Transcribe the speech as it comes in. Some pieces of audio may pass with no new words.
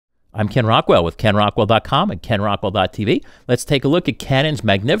I'm Ken Rockwell with KenRockwell.com and KenRockwell.tv. Let's take a look at Canon's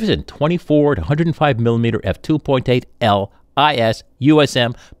magnificent 24 to 105 millimeter f2.8 LIS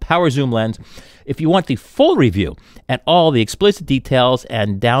USM power zoom lens. If you want the full review and all the explicit details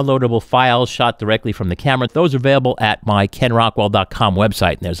and downloadable files shot directly from the camera, those are available at my KenRockwell.com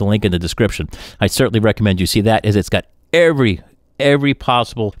website. And there's a link in the description. I certainly recommend you see that, as it's got every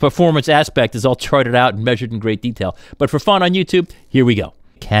possible performance aspect is all charted out and measured in great detail. But for fun on YouTube, here we go.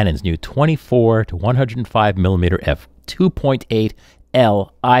 Canon's new 24 to 105 millimeter f2.8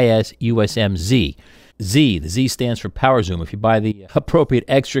 LIS USM Z. Z, the Z stands for power zoom. If you buy the appropriate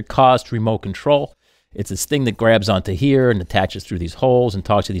extra cost remote control, it's this thing that grabs onto here and attaches through these holes and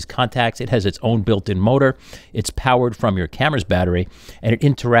talks to these contacts. It has its own built-in motor. It's powered from your camera's battery, and it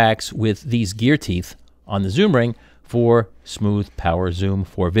interacts with these gear teeth on the zoom ring for smooth power zoom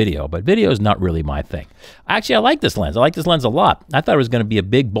for video. But video is not really my thing. Actually, I like this lens. I like this lens a lot. I thought it was going to be a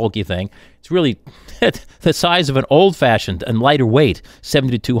big, bulky thing. It's really the size of an old-fashioned and lighter weight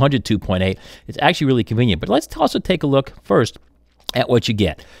 70-200 2.8. It's actually really convenient. But let's also take a look first at what you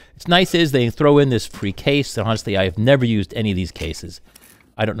get. It's nice is they throw in this free case. And honestly, I have never used any of these cases.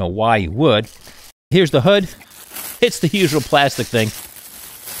 I don't know why you would. Here's the hood. It's the usual plastic thing,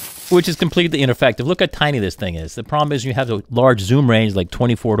 which is completely ineffective. Look how tiny this thing is. The problem is you have a large zoom range, like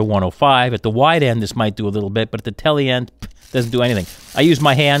 24 to 105. At the wide end, this might do a little bit, but at the tele end, doesn't do anything. I use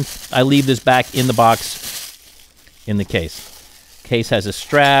my hand. I leave this back in the box in the case. Case has a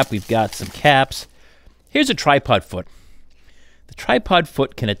strap. We've got some caps. Here's a tripod foot. The tripod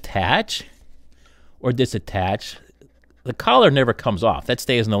foot can attach or disattach. The collar never comes off. That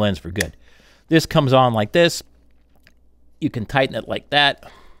stays in the lens for good. This comes on like this. You can tighten it like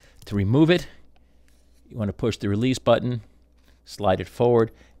that. To remove it, you want to push the release button, slide it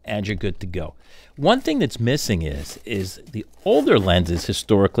forward, and you're good to go. One thing that's missing is the older lenses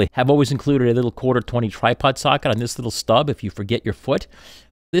historically have always included a little 1/4-20 tripod socket on this little stub if you forget your foot.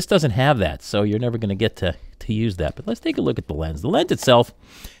 This doesn't have that, so you're never going to get to use that. But let's take a look at the lens. The lens itself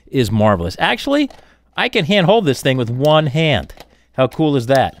is marvelous. Actually, I can hand hold this thing with one hand. How cool is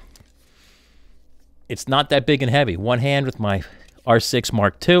that? It's not that big and heavy. One hand with my R6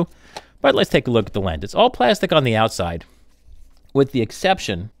 Mark II. But let's take a look at the lens. It's all plastic on the outside, with the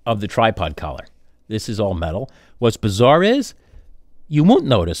exception of the tripod collar. This is all metal. What's bizarre is, you won't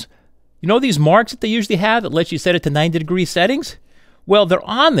notice. You know these marks that they usually have that lets you set it to 90-degree settings? Well, they're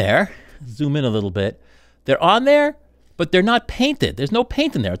on there. Zoom in a little bit. They're on there, but they're not painted. There's no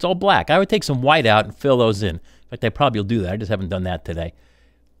paint in there. It's all black. I would take some white out and fill those in. In fact, I probably will do that. I just haven't done that today.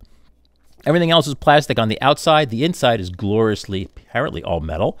 Everything else is plastic on the outside. The inside is gloriously, apparently all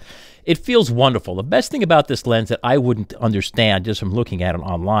metal. It feels wonderful. The best thing about this lens that I wouldn't understand just from looking at it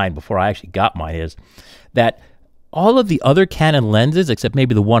online before I actually got mine is that all of the other Canon lenses, except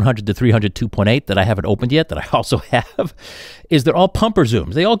maybe the 100 to 300 2.8 that I haven't opened yet, that I also have, is they're all pumper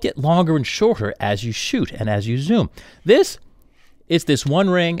zooms. They all get longer and shorter as you shoot and as you zoom. This, it's this one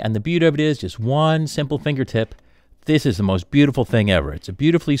ring, and the beauty of it is just one simple fingertip. This is the most beautiful thing ever. It's a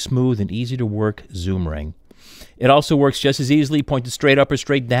beautifully smooth and easy to work zoom ring. It also works just as easily pointed straight up or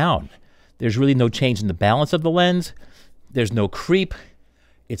straight down. There's really no change in the balance of the lens. There's no creep.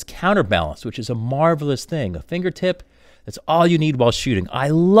 It's counterbalanced, which is a marvelous thing. A fingertip, that's all you need while shooting. I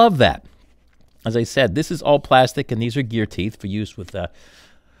love that. As I said, this is all plastic, and these are gear teeth for use with,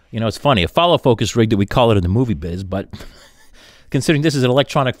 you know, it's funny, a follow focus rig that we call it in the movie biz, but considering this is an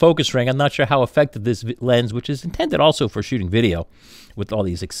electronic focus ring, I'm not sure how effective this lens, which is intended also for shooting video with all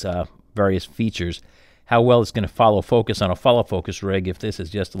these various features, how well it's going to follow focus on a follow focus rig if this is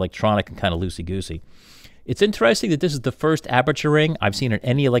just electronic and kind of loosey-goosey. It's interesting that this is the first aperture ring I've seen in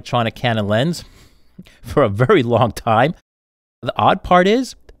any electronic Canon lens for a very long time. The odd part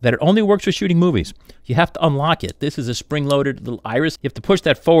is that it only works for shooting movies. You have to unlock it. This is a spring-loaded little iris. You have to push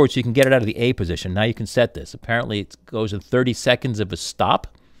that forward so you can get it out of the A position. Now you can set this. Apparently it goes in 30 seconds of a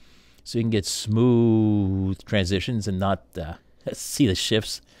stop, so you can get smooth transitions and not see the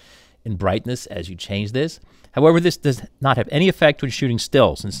shifts in brightness as you change this. However, this does not have any effect when shooting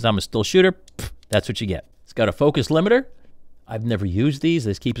still. Since I'm a still shooter, that's what you get. It's got a focus limiter. I've never used these.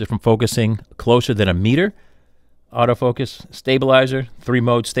 This keeps it from focusing closer than a meter. Autofocus, stabilizer,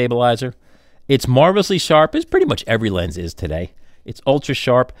 3-mode stabilizer. It's marvelously sharp, as pretty much every lens is today. It's ultra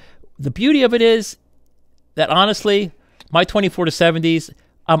sharp. The beauty of it is that, honestly, my 24 to 70s,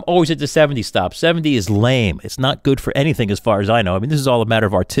 I'm always at the 70 stop. 70 is lame. It's not good for anything as far as I know. I mean, this is all a matter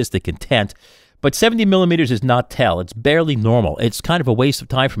of artistic intent. But 70 millimeters is not tell. It's barely normal. It's kind of a waste of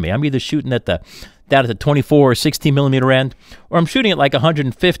time for me. I'm either shooting at the down at the 24 or 16 millimeter end, or I'm shooting at like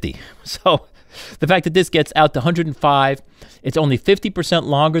 150. So The fact that this gets out to 105, it's only 50%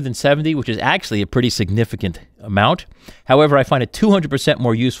 longer than 70, which is actually a pretty significant amount. However, I find it 200%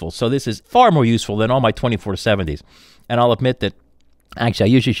 more useful. So this is far more useful than all my 24-70s. And I'll admit that actually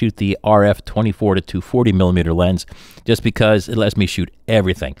I usually shoot the RF 24 to 240 millimeter lens just because it lets me shoot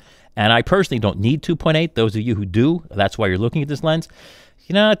everything. And I personally don't need 2.8. Those of you who do, that's why you're looking at this lens.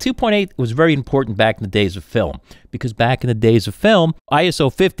 2.8 was very important back in the days of film, because back in the days of film,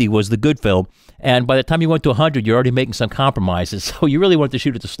 ISO 50 was the good film, and by the time you went to 100, you're already making some compromises, so you really wanted to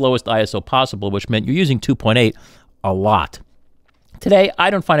shoot at the slowest ISO possible, which meant you're using 2.8 a lot. Today, I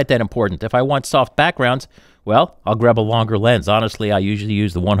don't find it that important. If I want soft backgrounds, well, I'll grab a longer lens. Honestly, I usually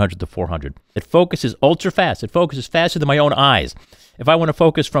use the 100 to 400. It focuses ultra fast. It focuses faster than my own eyes. If I want to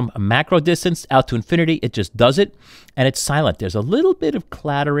focus from a macro distance out to infinity, it just does it, and it's silent. There's a little bit of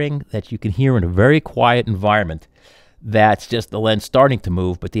clattering that you can hear in a very quiet environment. That's just the lens starting to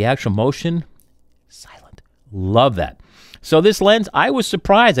move, but the actual motion, silent. Love that. So this lens, I was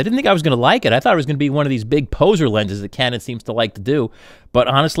surprised. I didn't think I was going to like it. I thought it was going to be one of these big poser lenses that Canon seems to like to do, but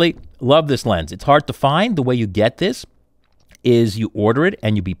honestly, love this lens. It's hard to find. The way you get this is you order it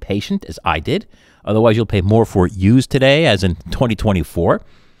and you be patient, as I did. Otherwise, you'll pay more for it used today, as in 2024.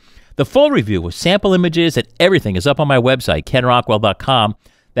 The full review with sample images and everything is up on my website, kenrockwell.com.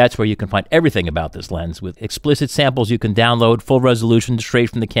 That's where you can find everything about this lens with explicit samples you can download, full resolution straight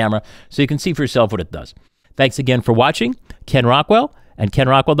from the camera, so you can see for yourself what it does. Thanks again for watching. Ken Rockwell and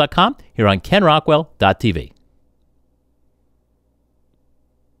kenrockwell.com here on kenrockwell.tv.